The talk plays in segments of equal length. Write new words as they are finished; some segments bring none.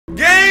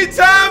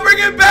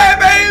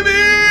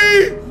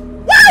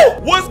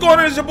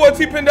It's your boy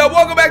Tpindell.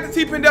 Welcome back to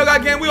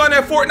TpindellGotGame. We on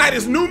that Fortnite.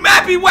 It's new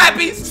mappy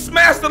wappies.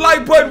 Smash the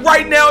like button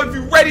right now if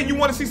you're ready. You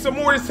want to see some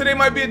more. This today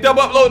might be a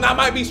double upload, and I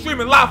might be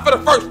streaming live for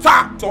the first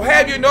time. So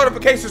have your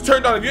notifications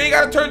turned on. If you ain't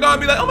got it turned on,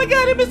 be like, oh my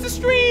god, I missed the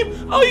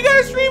stream. Oh, you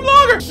gotta stream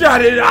longer.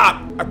 Shut it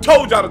up. I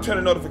told y'all to turn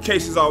the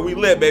notifications on. We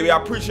lit, baby.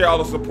 I appreciate all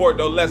the support,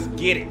 though. Let's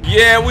get it.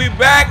 Yeah, we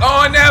back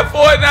on that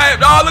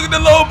Fortnite. Oh, look at the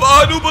little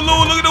new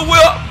balloon. Look at the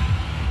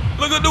whip.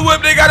 Look at the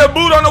whip. They got a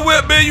boot on the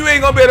whip, bitch. You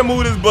ain't gonna be able to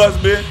move this bus,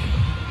 bitch.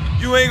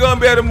 You ain't gonna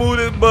be able to move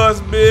this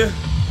bus, bitch.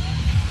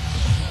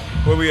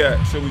 Where we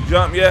at? Should we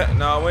jump yet?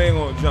 No, we ain't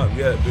gonna jump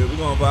yet, bitch. We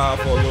gonna vibe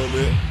for a little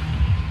bit.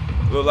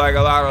 Look like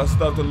a lot of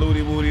stuff to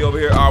looty woody over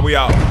here. Are we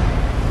out?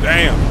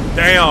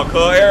 Damn,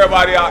 cuz.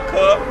 Everybody out,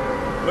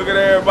 cuz. Look at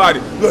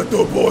everybody. Let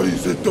the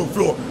bodies hit the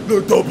floor.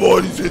 Let the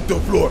bodies hit the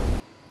floor.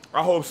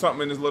 I hope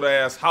something in this little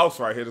ass house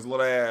right here, this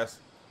little ass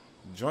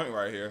joint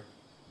right here.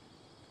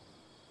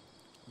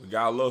 We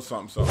got a little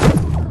something.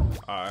 All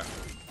right.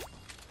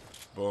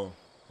 Boom.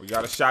 We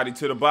got a shotty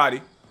to the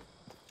body.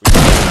 We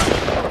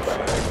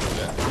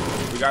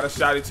got a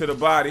shotty to the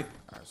body. All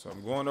right, so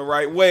I'm going the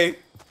right way.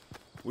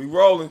 We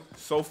rolling.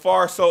 So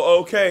far, so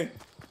okay.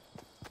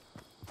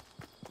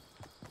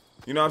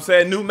 You know what I'm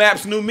saying? New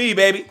maps, new me,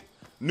 baby.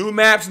 New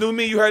maps, new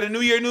me. You heard of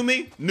New Year, new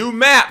me? New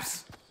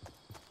maps.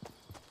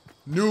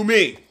 New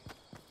me.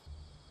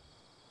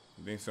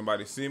 You think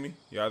somebody see me?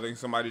 Y'all think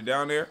somebody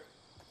down there?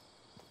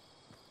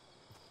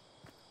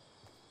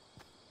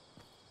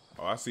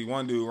 Oh, I see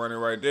one dude running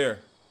right there.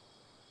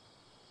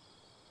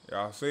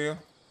 Y'all see him?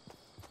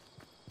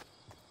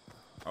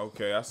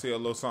 Okay, I see a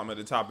little something at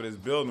the top of this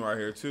building right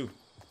here, too.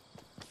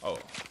 Oh.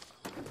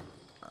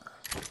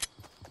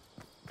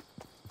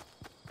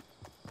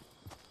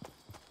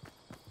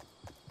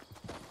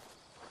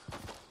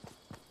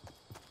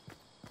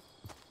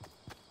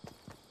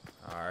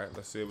 Alright,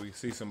 let's see if we can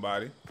see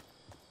somebody.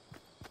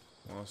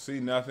 We don't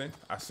see nothing.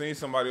 I seen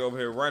somebody over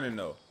here running,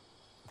 though.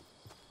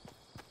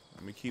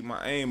 Let me keep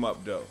my aim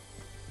up, though.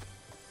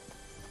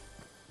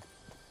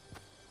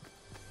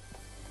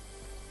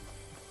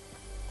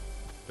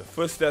 The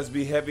footsteps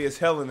be heavy as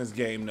hell in this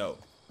game, though.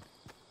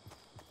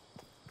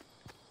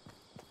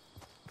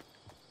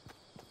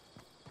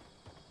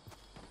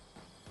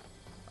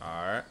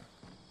 Alright.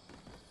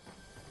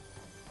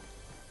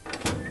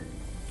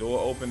 Door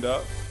opened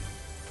up.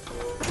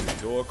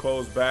 Door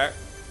closed back.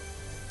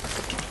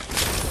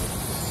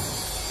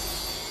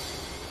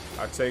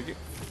 I take it.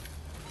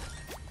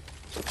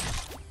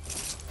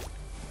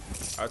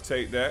 I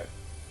take that.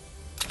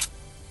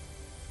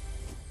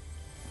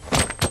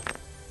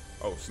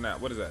 Oh, snap.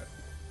 What is that?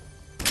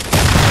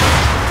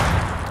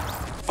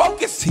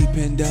 Focus!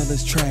 Tpindell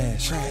is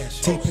trash.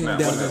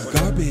 Tpindell is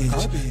garbage.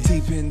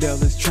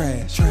 Tpindell is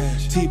trash.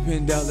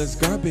 Tpindell is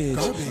garbage.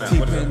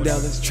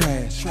 Tpindell is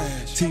trash.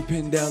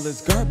 Tpindell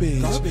is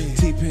garbage.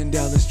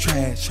 Tpindell is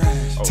trash.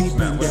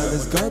 Tpindell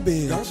is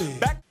garbage.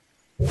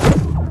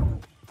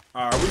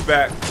 Alright, we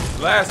back.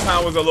 Last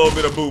time was a little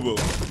bit of boo-boo.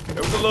 It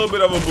was a little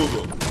bit of a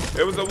boo-boo.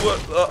 It was a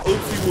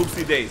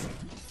oopsie-whoopsie daisy.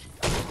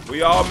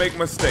 We all make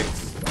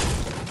mistakes.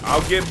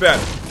 I'll get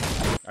better.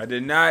 I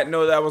did not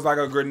know that was like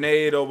a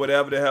grenade or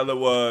whatever the hell it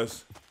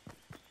was.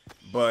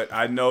 But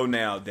I know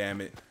now,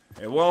 damn it.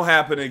 It won't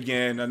happen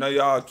again. I know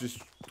y'all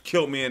just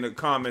killed me in the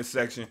comment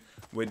section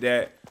with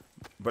that.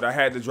 But I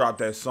had to drop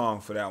that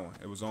song for that one.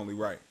 It was only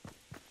right.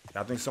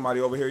 Y'all think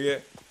somebody over here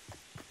yet?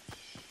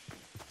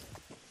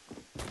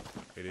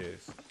 It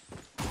is.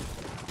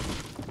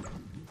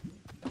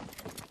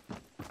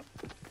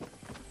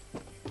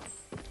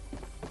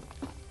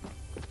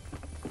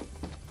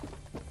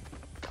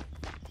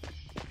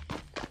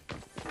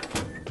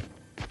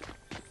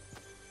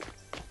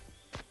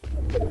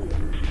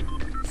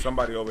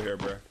 Somebody over here,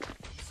 bro.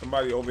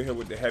 Somebody over here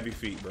with the heavy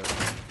feet, bro.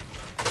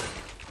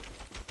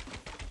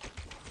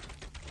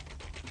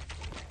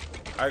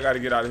 I gotta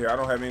get out of here. I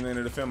don't have anything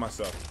to defend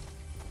myself.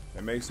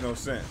 It makes no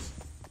sense.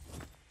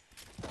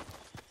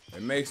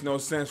 It makes no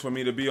sense for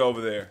me to be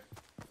over there.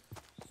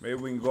 Maybe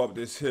we can go up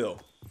this hill.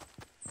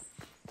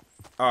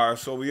 Alright,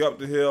 so we up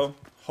the hill,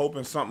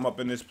 hoping something up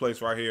in this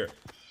place right here.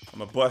 I'm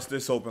gonna bust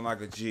this open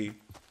like a G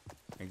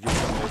and get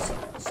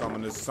some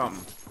of this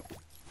something.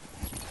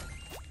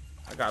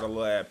 I got a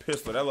little ass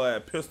pistol. That little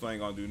ass pistol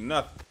ain't gonna do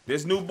nothing.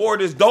 This new board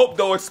is dope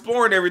though,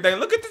 exploring everything.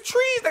 Look at the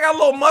trees. They got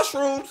little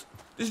mushrooms.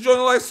 This joint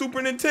like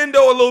Super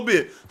Nintendo a little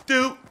bit.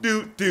 Do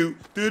do do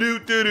do do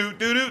do do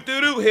do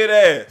do do. Hit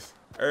ass.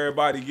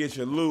 Everybody get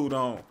your loot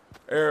on.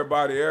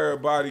 Everybody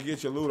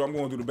get your loot. I'm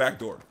going through the back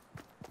door.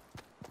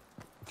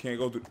 Can't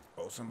go through.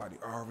 Oh, somebody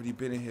already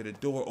been in here. The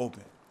door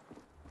open.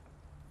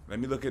 Let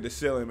me look at the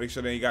ceiling. Make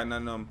sure they ain't got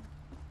none of them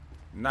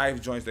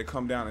knife joints that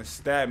come down and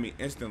stab me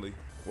instantly.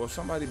 Well,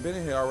 somebody been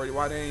in here already.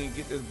 Why they ain't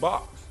get this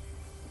box?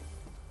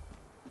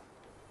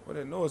 Where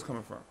that noise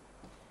coming from?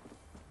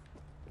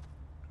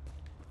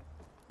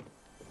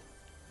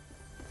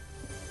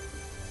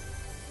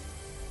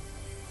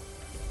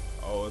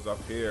 Oh, it's up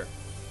here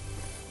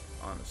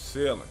on the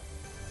ceiling.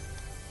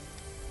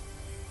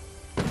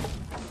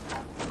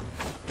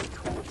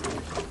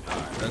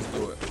 Alright, let's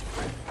do it.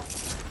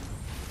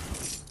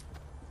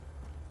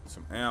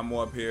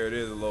 ammo up here. It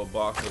is a little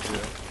box up here.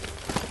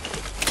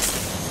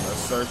 Let's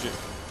search it.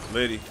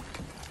 Liddy.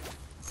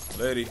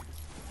 Liddy.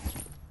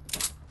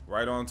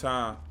 Right on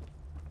time.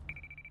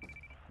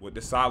 With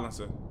the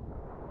silencer.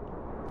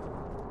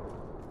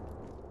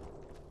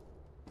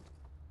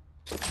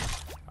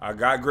 I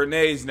got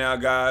grenades now,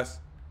 guys.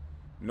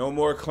 No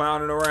more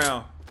clowning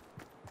around.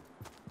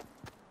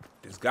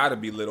 It's gotta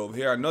be lit over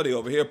here. I know they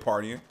over here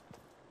partying.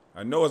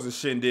 I know it's a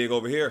shindig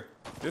over here.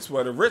 This is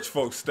where the rich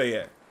folks stay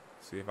at.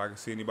 See if I can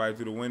see anybody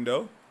through the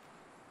window.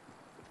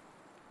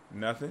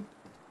 Nothing.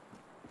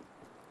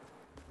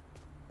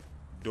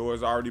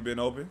 Door's already been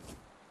open.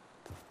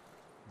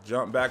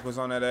 Jump backwards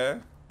on that ass.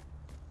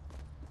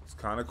 It's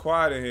kind of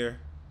quiet in here.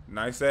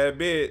 Nice ass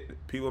bed.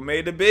 People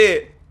made the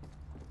bed.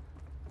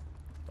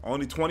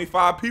 Only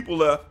 25 people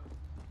left.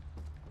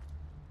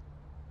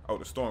 Oh,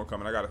 the storm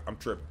coming. I'm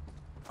tripping.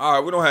 All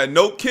right, we don't have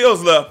no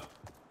kills left,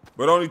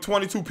 but only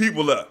 22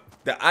 people left.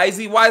 The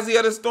Izy Wizy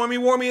of the Stormy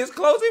Warmy is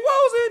closey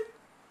wosing.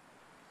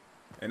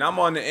 And I'm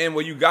on the end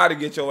where you gotta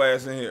get your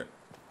ass in here.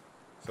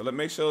 So let's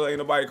make sure there ain't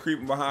nobody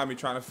creeping behind me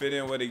trying to fit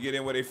in where they get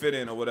in, where they fit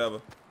in or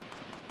whatever.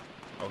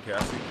 Okay,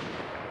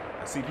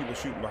 I see people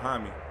shooting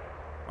behind me.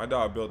 My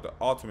dog built the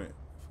ultimate.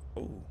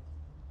 Oh,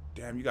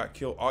 damn, you got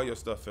killed. All your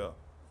stuff fell.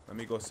 Let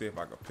me go see if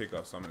I can pick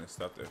up some of this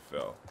stuff that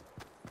fell.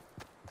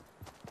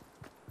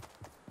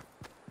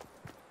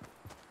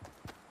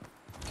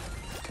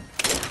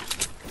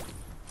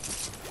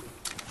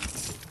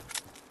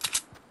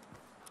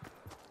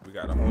 We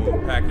got a whole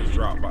package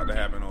drop about to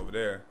happen over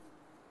there.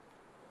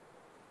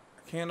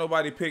 Can't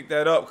nobody pick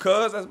that up,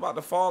 cuz that's about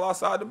to fall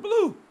outside the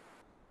blue.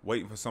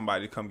 Waiting for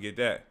somebody to come get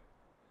that.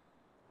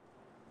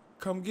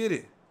 Come get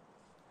it.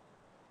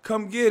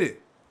 Come get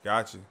it.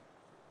 Gotcha.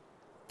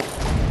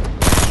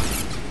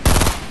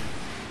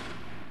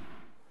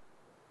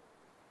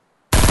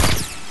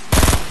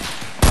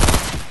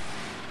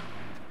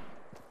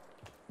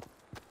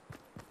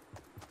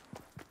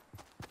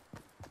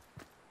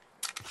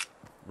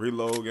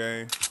 Reload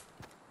game.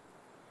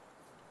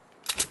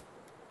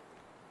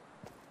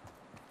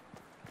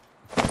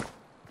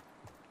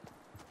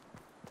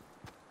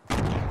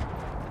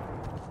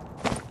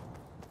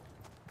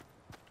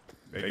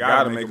 They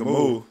gotta make a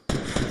move.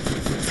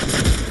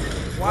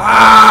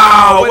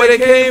 Wow, where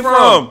they came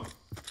from?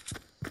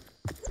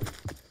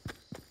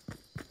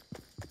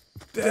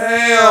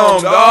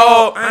 Damn,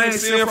 dog. I ain't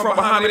seen them from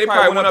behind me. They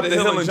probably went up the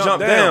hill and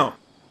jumped down.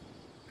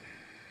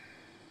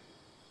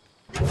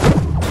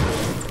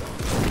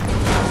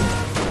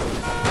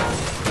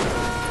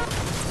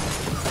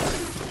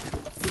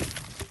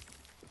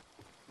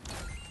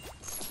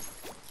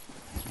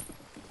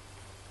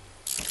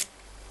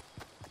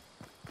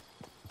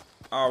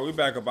 All right, we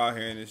back up out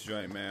here in this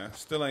joint, man.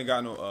 Still ain't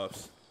got no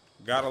ups.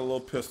 Got a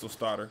little pistol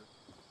starter.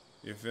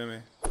 You feel me?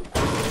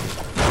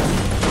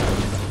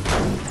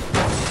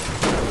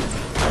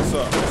 What's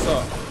up? What's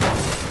up?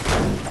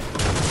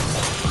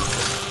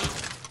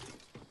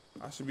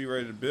 I should be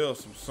ready to build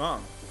some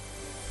something.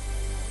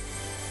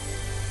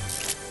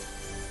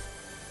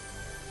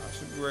 I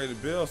should be ready to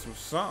build some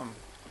something.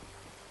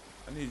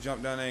 I need to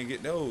jump down there and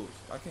get those.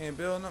 I can't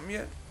build nothing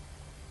yet.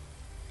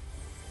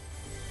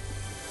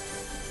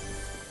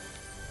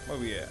 Where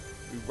we at?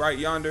 We right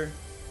yonder.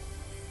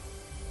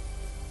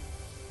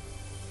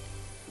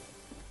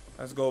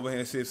 Let's go over here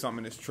and see if something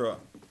in this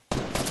truck.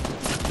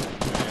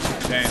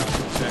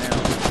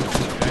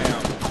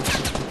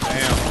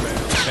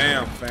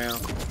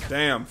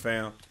 Damn,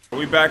 fam.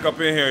 We back up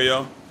in here,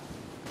 yo.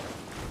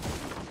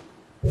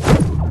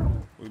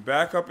 We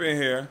back up in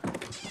here.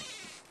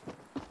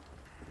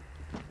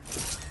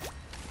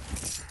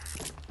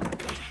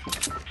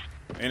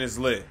 And it's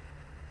lit.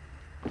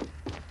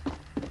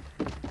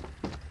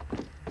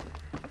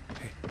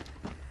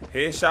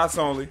 Headshots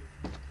only.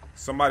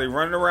 Somebody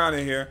running around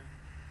in here.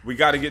 We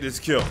got to get this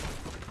kill.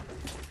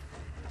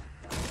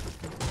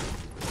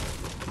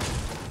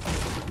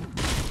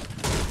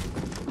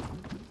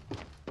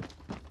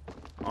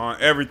 On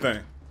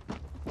everything.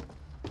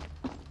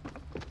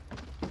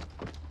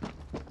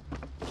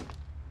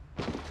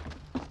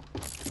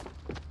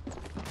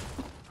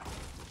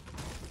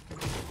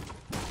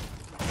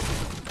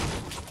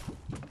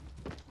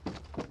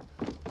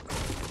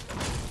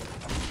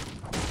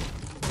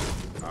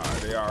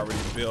 They already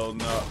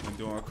building up and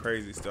doing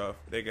crazy stuff.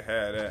 They could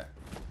have that.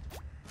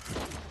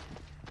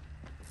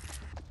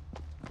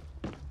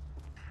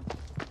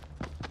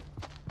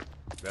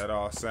 That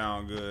all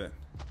sound good.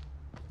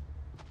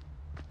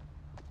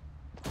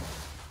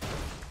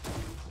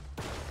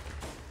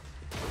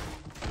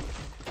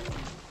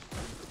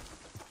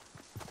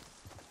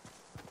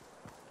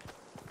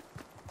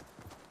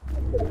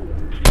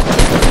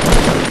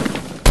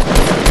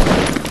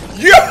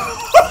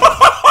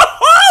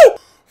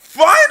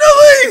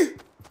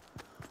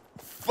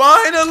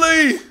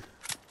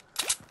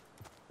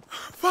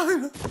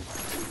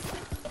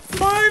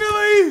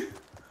 Finally!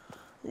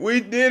 We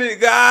did it,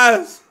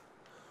 guys.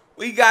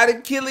 We got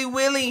it, Killy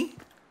Willy.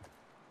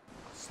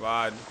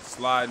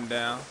 Sliding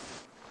down.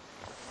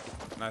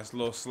 Nice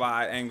little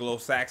slide,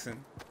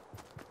 Anglo-Saxon.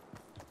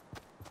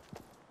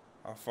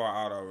 How far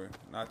out are we?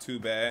 Not too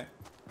bad.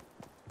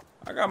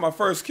 I got my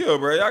first kill,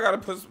 bro. Y'all gotta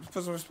put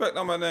some respect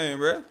on my name,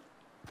 bro.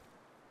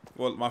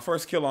 Well, my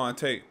first kill on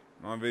tape,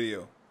 on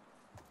video.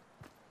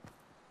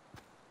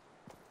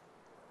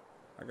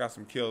 I got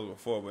some kills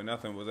before, but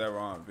nothing was ever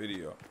on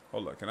video.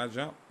 Hold up, can I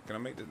jump? Can I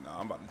make this? No,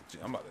 I'm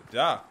about to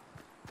die.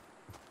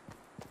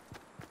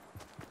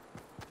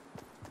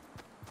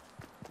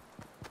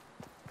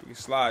 We can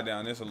slide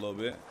down this a little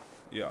bit.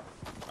 Yeah.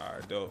 All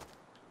right, dope.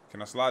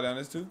 Can I slide down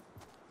this too?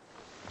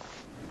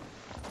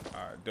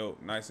 All right,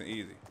 dope. Nice and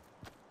easy.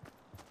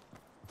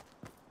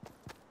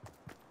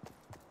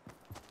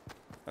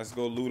 Let's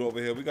go loot over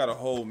here. We got a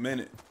whole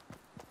minute.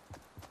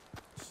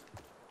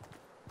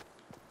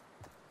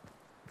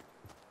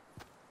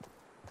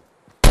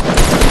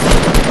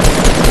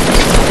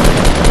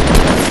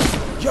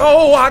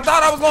 Yo, I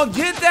thought I was gonna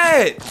get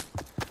that.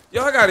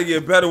 Yo, I gotta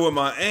get better with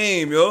my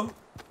aim, yo.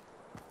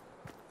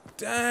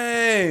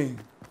 Dang.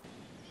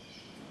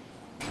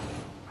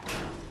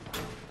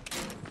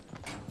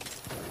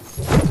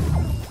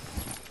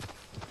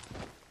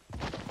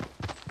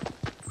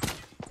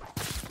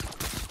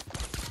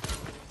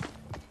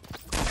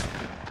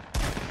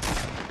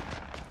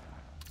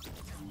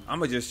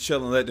 I'ma just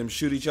chill and let them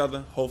shoot each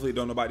other. Hopefully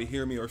don't nobody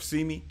hear me or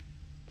see me.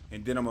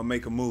 And then I'm gonna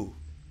make a move.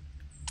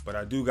 But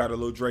I do got a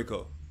little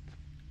Draco.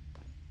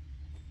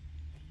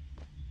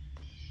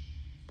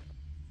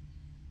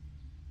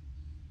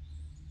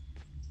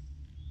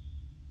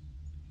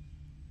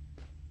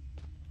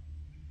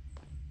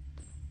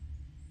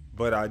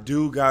 But I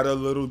do got a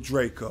little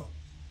Draco.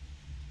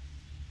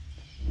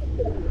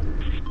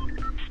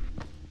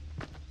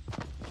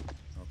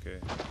 Okay.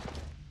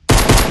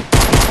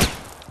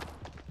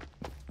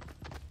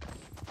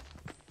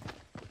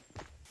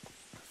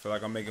 I feel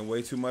like I'm making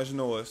way too much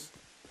noise.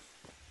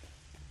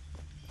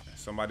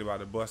 Somebody about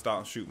to bust out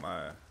and shoot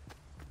my ass.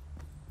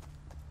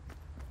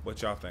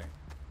 What y'all think?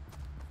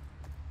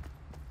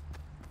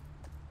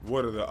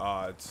 What are the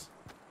odds?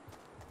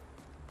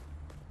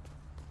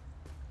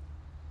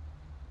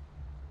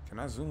 Can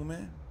I zoom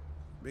in?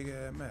 Big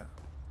ass map.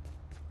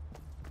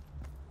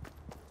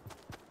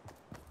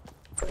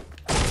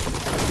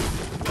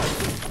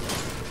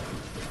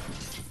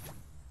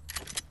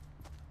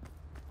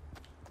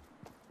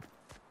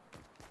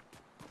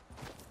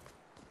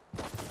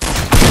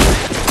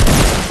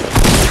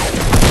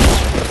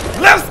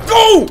 Let's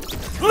go!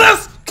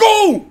 Let's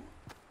go!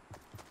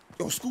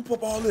 Yo, scoop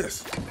up all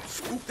this.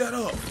 Scoop that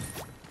up.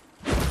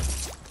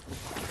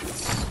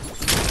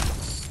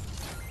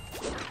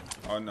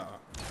 Oh, no.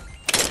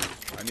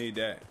 I need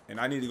that. And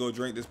I need to go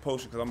drink this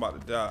potion because I'm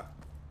about to die.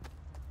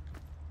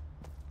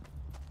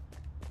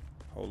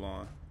 Hold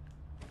on.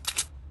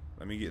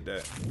 Let me get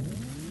that.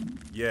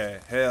 Yeah.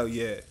 Hell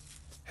yeah.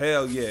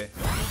 Hell yeah.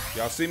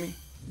 Y'all see me?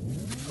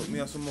 Hook me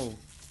up some more.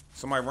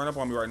 Somebody run up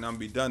on me right now and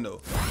be done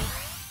though.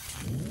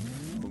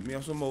 Hook me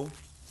up some more.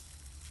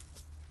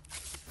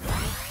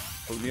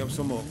 Hook me up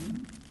some more.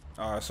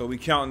 Alright, so we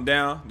counting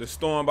down. The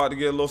storm about to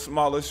get a little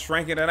smaller.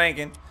 Shrinking and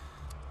anking.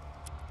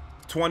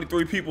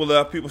 23 people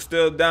left. People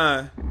still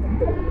dying.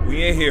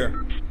 We in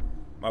here.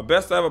 My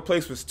best I ever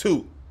placed was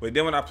 2. But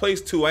then when I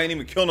placed 2, I ain't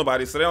even kill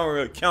nobody, so they don't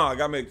really count. I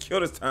got me a kill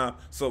this time,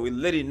 so we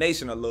litty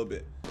nation a little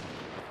bit.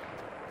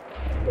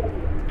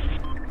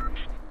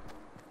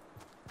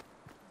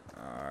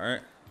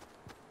 Alright.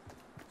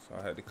 So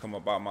I had to come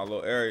up out my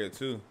little area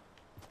too.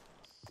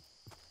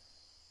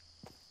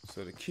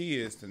 So the key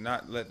is to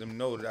not let them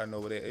know that I know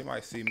where they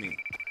might see me.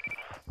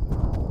 I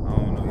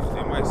don't know.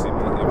 They might see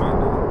me. They might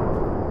not.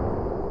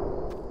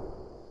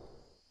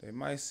 They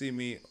might see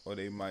me or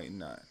they might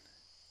not.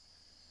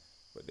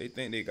 But they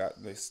think they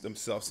got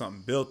themselves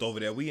something built over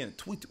there. We in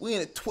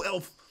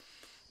 12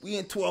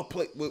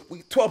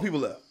 people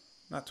left.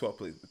 Not 12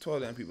 please, but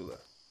 12 damn people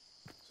left.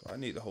 So I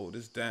need to hold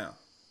this down.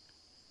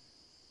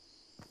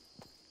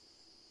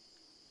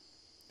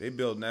 They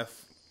building that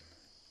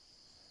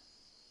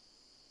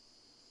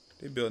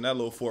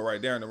little fort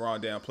right there in the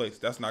wrong damn place.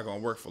 That's not gonna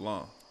work for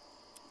long.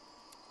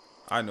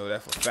 I know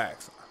that for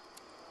facts.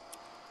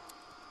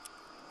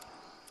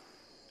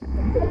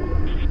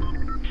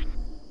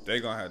 They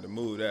gonna have to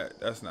move that.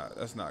 That's not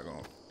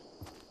gonna.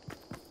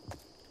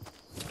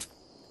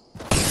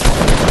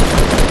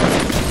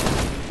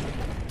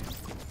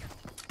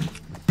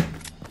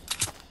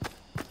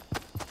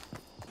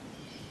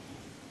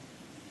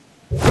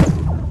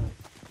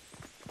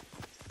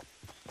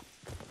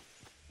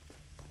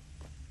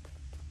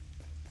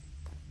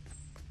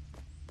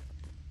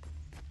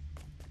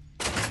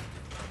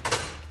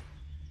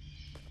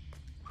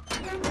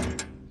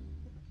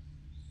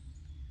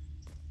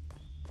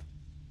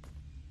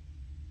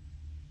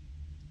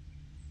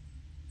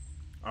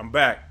 I'm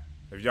back,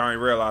 if y'all ain't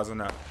realizing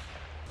that.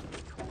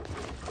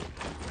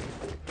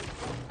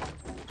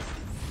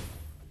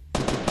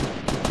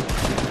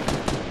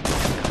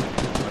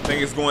 I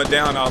think it's going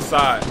down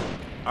outside.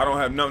 I don't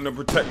have nothing to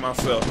protect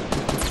myself.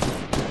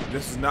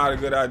 This is not a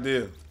good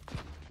idea.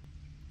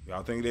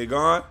 Y'all think they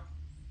gone?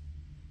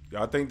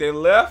 Y'all think they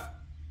left?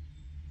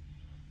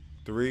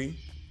 3,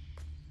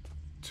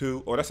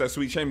 2, oh, that's that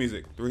sweet chain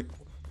music. 3.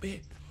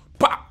 it.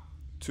 Pop.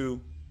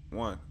 2,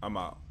 1. I'm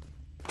out.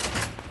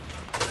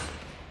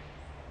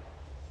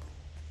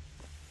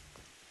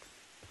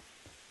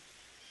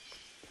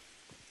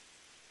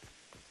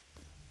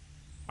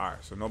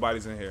 Alright, so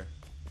nobody's in here.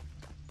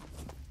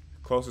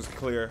 Coast is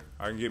clear.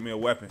 I can get me a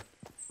weapon.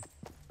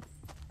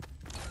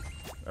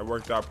 That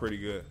worked out pretty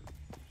good.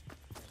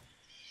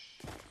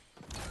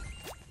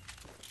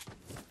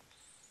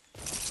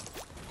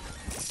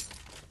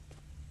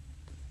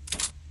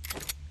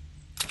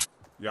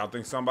 Y'all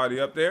think somebody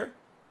up there?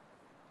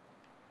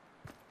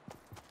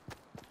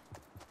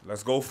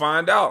 Let's go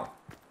find out.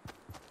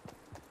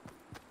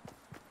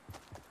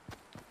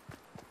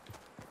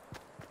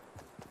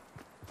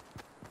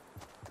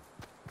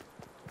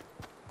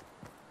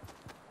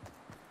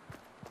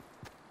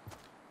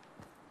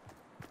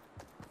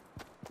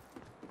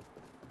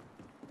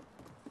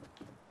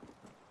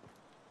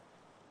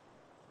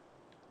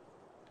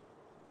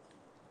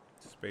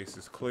 Space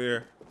is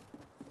clear.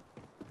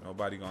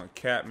 Nobody gonna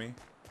cap me.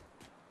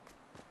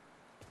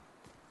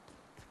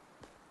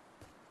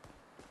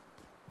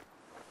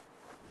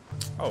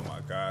 Oh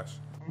my gosh.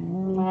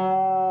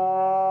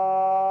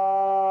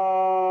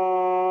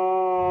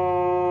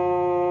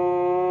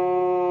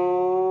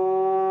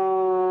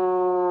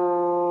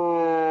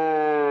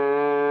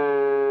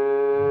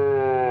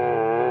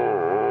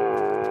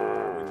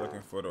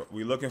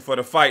 We looking for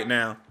the fight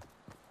now.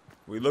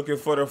 We looking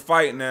for the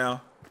fight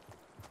now.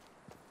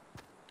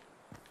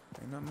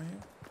 Ain't nothing here.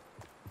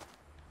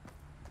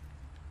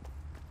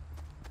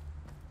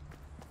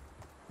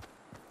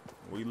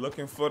 We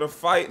looking for the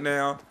fight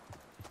now.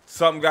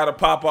 Something got to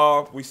pop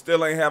off. We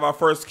still ain't have our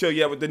first kill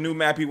yet with the new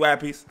Mappy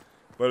Wappies,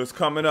 but it's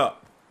coming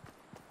up.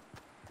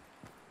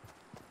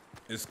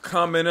 It's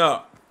coming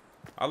up.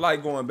 I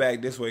like going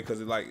back this way because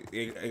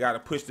it got to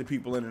push the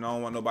people in, and I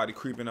don't want nobody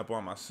creeping up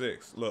on my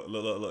 6. Look,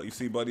 look, look, look. You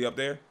see buddy up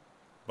there?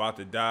 About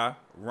to die.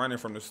 Running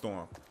from the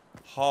storm.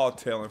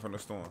 Hardtailing from the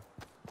storm.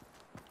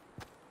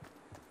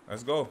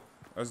 Let's go.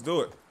 Let's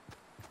do it.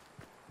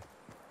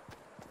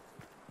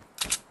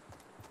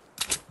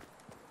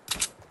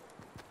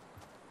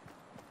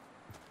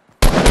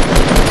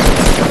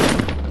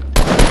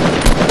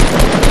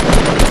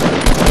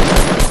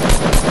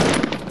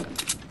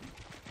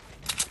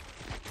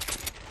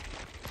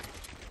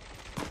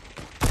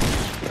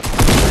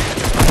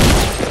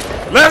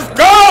 Let's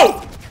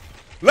go!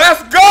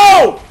 Let's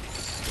go!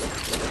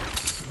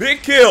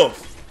 Big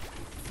kills.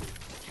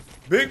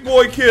 Big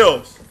boy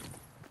kills.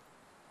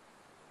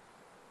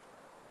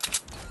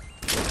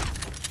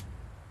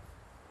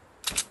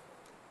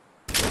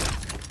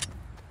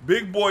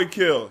 Big boy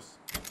kills.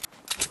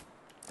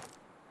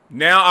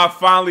 Now I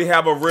finally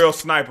have a real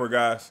sniper,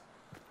 guys.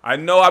 I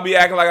know I be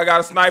acting like I got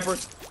a sniper,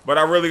 but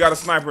I really got a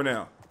sniper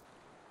now.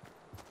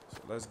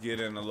 Let's get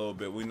in a little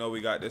bit. We know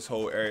we got this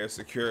whole area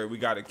secured. We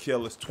got to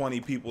kill. There's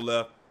 20 people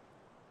left.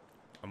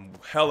 I'm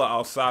hella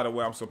outside of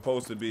where I'm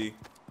supposed to be.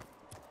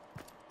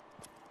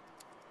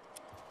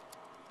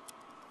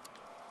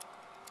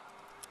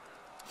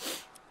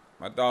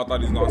 My dog thought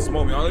he was going to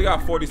smoke me. I only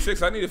got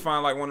 46. I need to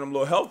find like one of them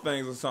little health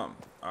things or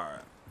something. All right.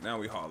 Now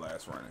we haul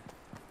ass running.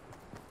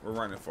 We're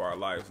running for our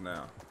lives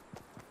now.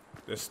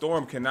 The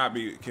storm cannot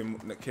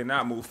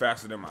move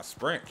faster than my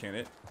sprint, can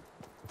it?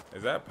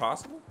 Is that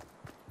possible?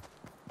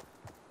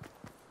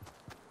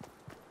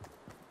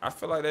 I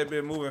feel like they've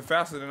been moving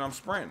faster than I'm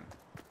sprinting.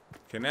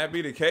 Can that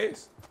be the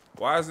case?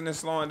 Why isn't it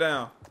slowing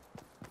down?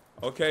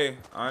 Okay,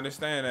 I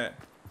understand that.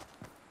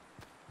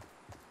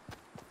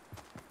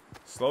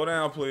 Slow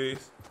down,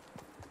 please.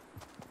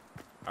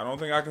 I don't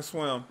think I can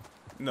swim.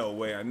 No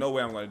way. No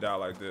way I'm going to die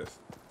like this.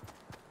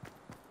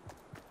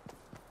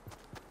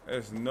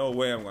 There's no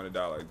way I'm going to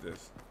die like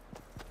this.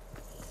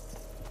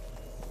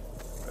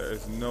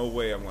 There's no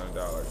way I'm going to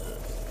die like this.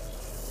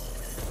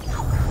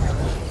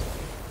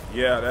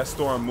 Yeah, that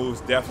storm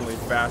moves definitely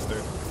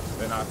faster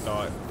than I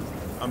thought.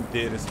 I'm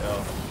dead as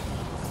hell.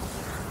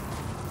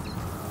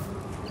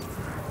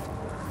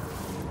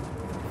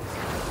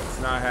 It's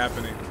not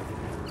happening.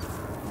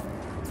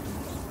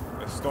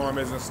 The storm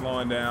isn't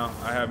slowing down.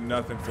 I have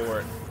nothing for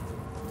it.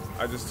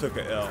 I just took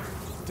an L.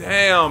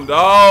 Damn,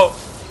 dog.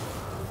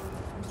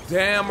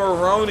 Damn,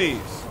 Maronis.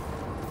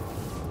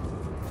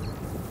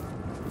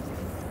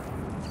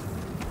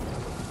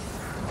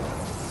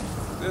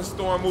 This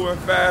storm moving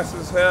fast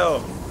as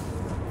hell.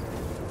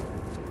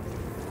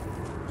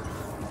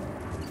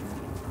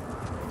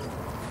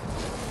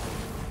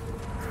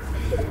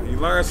 You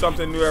learn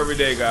something new every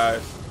day,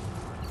 guys.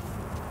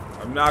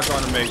 I'm not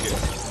gonna make it.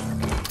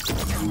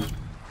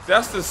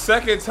 That's the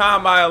second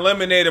time I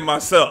eliminated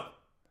myself.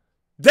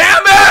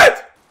 Damn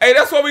it! Hey,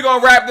 that's where we're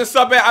gonna wrap this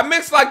up at. I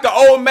mixed like the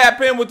old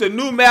map in with the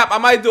new map. I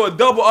might do a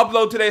double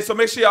upload today, so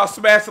make sure y'all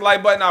smash the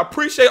like button. I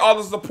appreciate all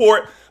the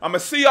support. I'm gonna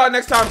see y'all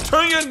next time.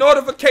 Turn your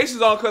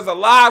notifications on because the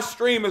live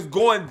stream is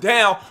going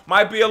down.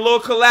 Might be a little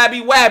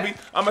collabby wabby.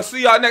 I'm gonna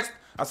see y'all next.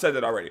 I said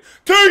that already.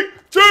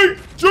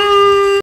 TTG!